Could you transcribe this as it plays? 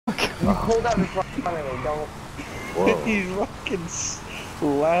Hold up in front of me, don't. Whoa. He's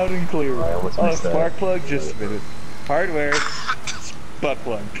fucking loud and clear. I almost Oh, missed that. spark plug, just a minute. Hardware, butt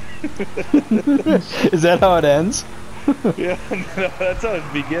plug. Is that how it ends? Yeah, no, that's how it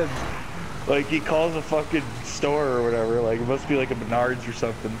begins. Like, he calls a fucking store or whatever, like, it must be like a Menards or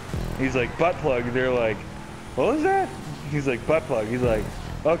something. He's like, butt plug, they're like, what was that? He's like, butt plug. He's like,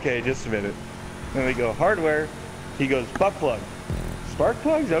 okay, just a minute. Then they go, hardware. He goes, butt plug. Spark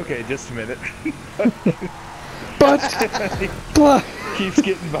plugs? Okay, just a minute. Butt plug. Keeps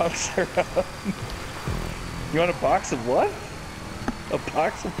getting bounced around. You want a box of what? A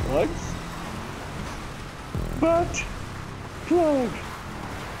box of plugs? Butt plug.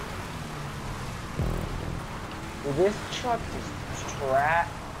 This truck is trash.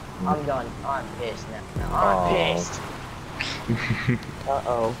 I'm done. I'm pissed now. I'm pissed.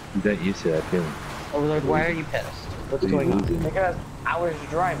 Uh-oh. You got used to that feeling. Overlord, why are you pissed? What's going on? Because I was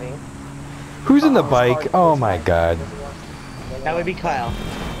driving. Who's in the bike? Oh my god. That would be Kyle.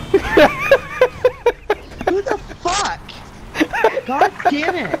 Who the fuck? God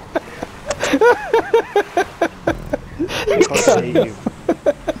damn it! Fuck save you.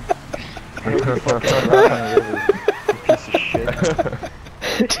 Piece of shit.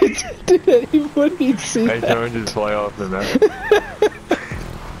 Did anybody see I that? don't just fly off the map.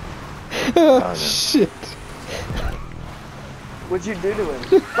 Oh, no. shit. What'd you do to him?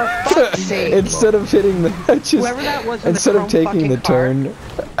 For fuck's sake! Instead of hitting the Whoever that was in instead the of taking the fucking car. turn,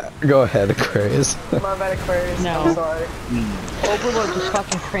 go ahead, Aquarius. My bad, Aquarius. No. I'm sorry. Overlord just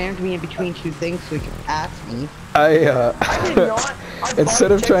fucking crammed me in between two things so he could pass me. I did not. I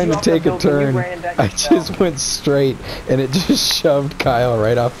Instead of body trying to checked you take a off the building, turn, you ran back I yourself. just went straight and it just shoved Kyle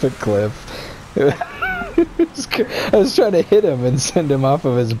right off the cliff. I was trying to hit him and send him off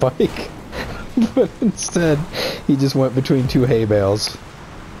of his bike, but instead he just went between two hay bales.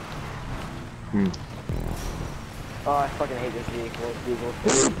 Oh, I fucking hate this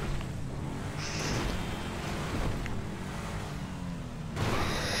vehicle.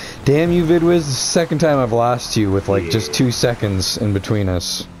 Damn you, Vidwiz, the second time I've lost you with like just 2 seconds in between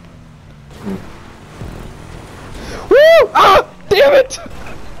us. Woo! Ah! Damn it!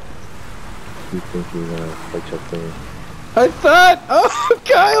 You think you're gonna catch up there? I thought! Oh,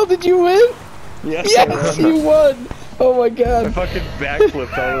 Kyle, did you win? Yes, Yes, you won! Oh my I god. fucking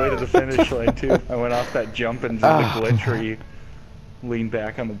backflipped all the way to the finish line too. I went off that jump and did the glitch where you lean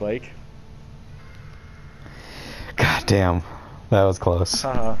back on the bike. God damn. That was close.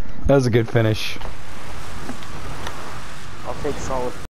 Haha. That was a good finish. I'll take solid.